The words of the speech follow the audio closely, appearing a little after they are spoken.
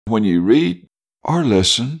when you read or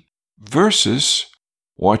listen versus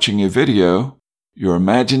watching a video, your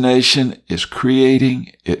imagination is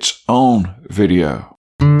creating its own video.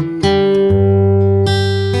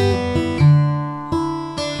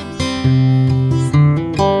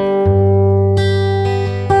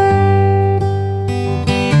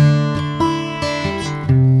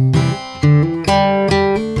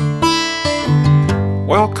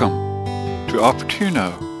 Welcome to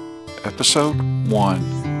Opportuno, Episode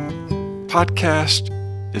 1. Podcast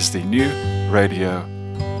is the new radio.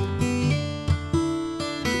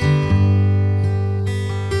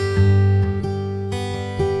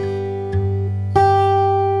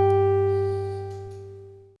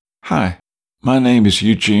 Hi, my name is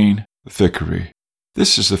Eugene Vickery.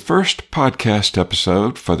 This is the first podcast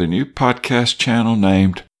episode for the new podcast channel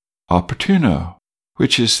named Opportuno,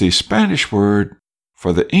 which is the Spanish word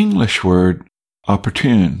for the English word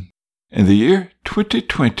opportune. In the year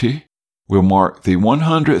 2020 will mark the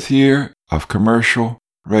 100th year of commercial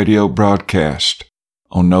radio broadcast.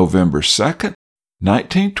 On November 2nd,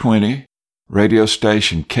 1920, radio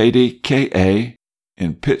station KDKA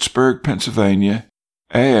in Pittsburgh, Pennsylvania,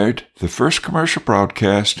 aired the first commercial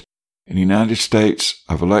broadcast in the United States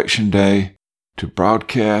of Election Day to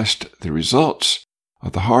broadcast the results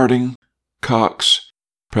of the Harding-Cox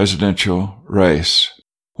presidential race.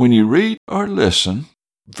 When you read or listen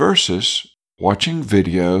versus watching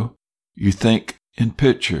video, you think in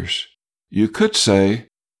pictures. You could say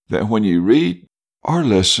that when you read or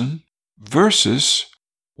listen versus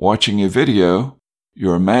watching a video,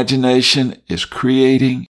 your imagination is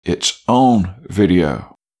creating its own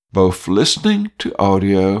video. Both listening to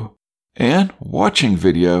audio and watching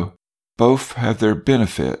video both have their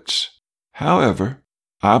benefits. However,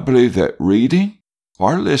 I believe that reading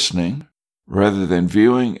or listening, rather than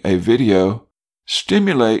viewing a video,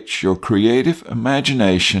 stimulates your creative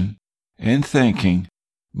imagination and thinking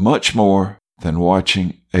much more than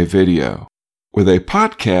watching a video. With a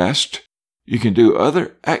podcast, you can do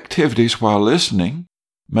other activities while listening,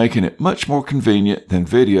 making it much more convenient than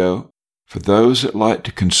video for those that like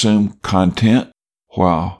to consume content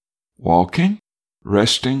while walking,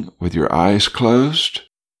 resting with your eyes closed,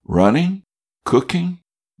 running, cooking,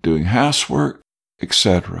 doing housework,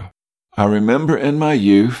 etc. I remember in my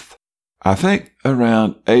youth, I think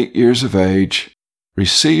around 8 years of age,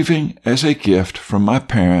 receiving as a gift from my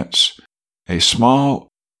parents a small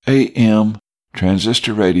AM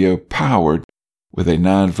transistor radio powered with a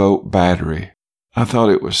 9-volt battery. I thought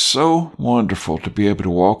it was so wonderful to be able to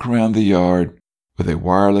walk around the yard with a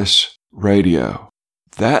wireless radio.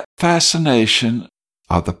 That fascination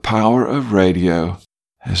of the power of radio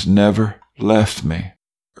has never left me.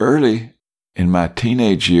 Early in my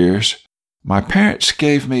teenage years, my parents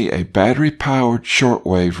gave me a battery-powered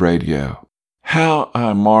shortwave radio. How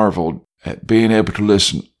I marveled at being able to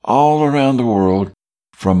listen all around the world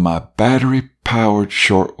from my battery-powered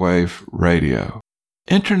shortwave radio.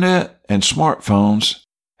 Internet and smartphones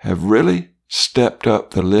have really stepped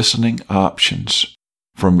up the listening options.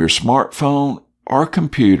 From your smartphone or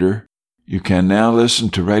computer, you can now listen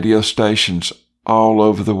to radio stations all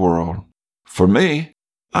over the world. For me,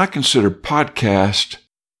 I consider podcast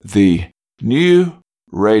the new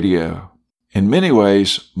radio. In many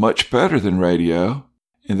ways, much better than radio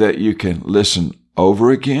in that you can listen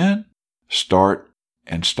over again, start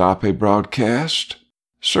and stop a broadcast,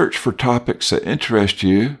 search for topics that interest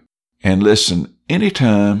you, and listen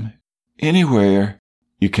anytime, anywhere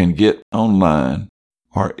you can get online,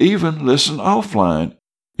 or even listen offline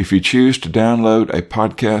if you choose to download a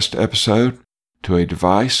podcast episode to a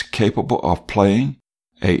device capable of playing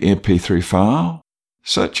a MP3 file,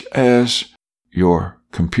 such as your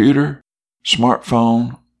computer,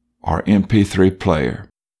 smartphone, or MP3 player.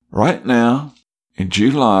 Right now, in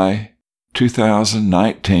July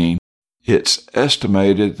 2019, it's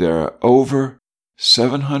estimated there are over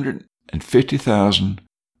 750,000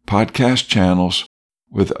 podcast channels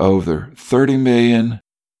with over 30 million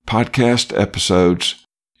podcast episodes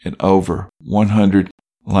in over 100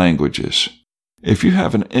 languages. If you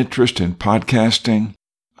have an interest in podcasting,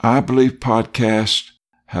 I believe podcasts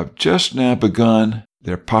have just now begun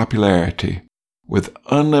their popularity with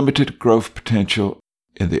unlimited growth potential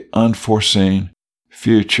in the unforeseen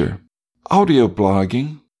future. Audio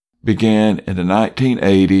blogging began in the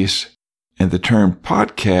 1980s, and the term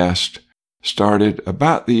podcast started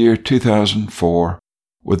about the year 2004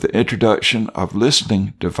 with the introduction of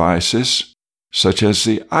listening devices such as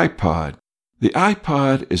the iPod. The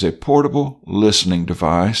iPod is a portable listening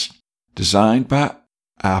device designed by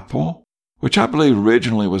Apple, which I believe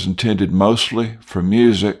originally was intended mostly for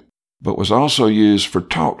music, but was also used for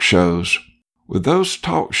talk shows with those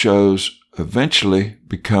talk shows eventually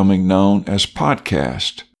becoming known as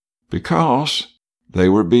podcasts because they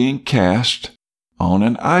were being cast on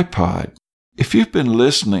an iPod. If you've been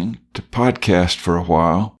listening to podcasts for a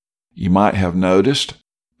while, you might have noticed,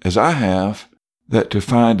 as I have, that to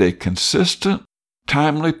find a consistent,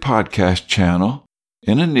 timely podcast channel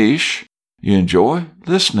in a niche you enjoy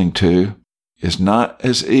listening to is not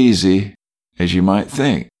as easy as you might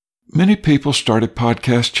think. Many people start a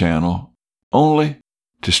podcast channel only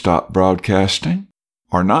to stop broadcasting,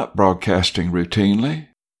 or not broadcasting routinely,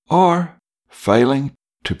 or failing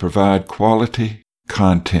to provide quality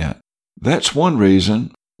content. That's one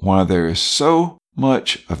reason why there is so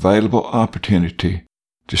much available opportunity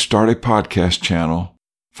to start a podcast channel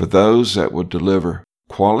for those that will deliver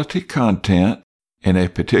quality content in a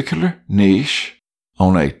particular niche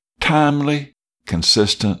on a timely,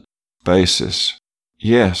 consistent basis.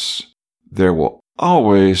 Yes, there will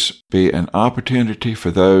always be an opportunity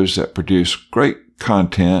for those that produce great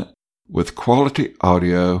content with quality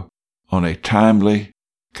audio on a timely,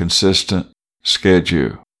 consistent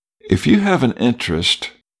schedule. If you have an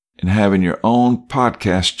interest in having your own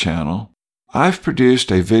podcast channel, I've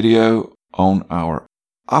produced a video on our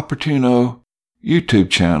Opportuno YouTube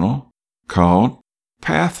channel called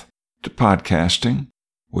Path to Podcasting,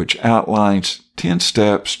 which outlines 10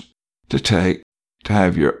 steps to take to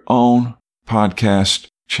have your own podcast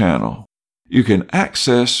channel. You can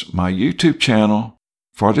access my YouTube channel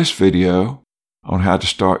for this video on how to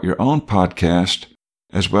start your own podcast,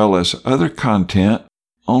 as well as other content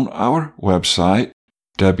on our website,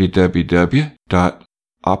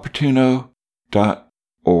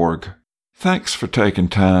 www.opportuno.org. Thanks for taking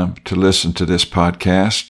time to listen to this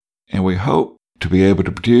podcast, and we hope to be able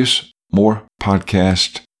to produce more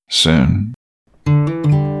podcasts soon.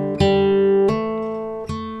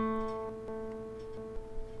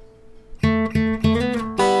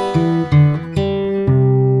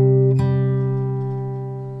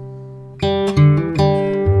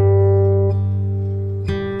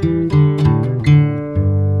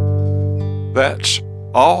 That's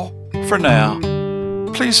all for now.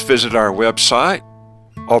 Please visit our website,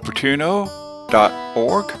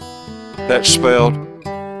 opportuno.org. That's spelled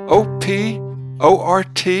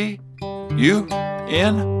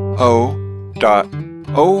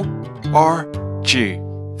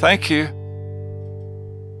OPORTUNO.ORG. Thank you.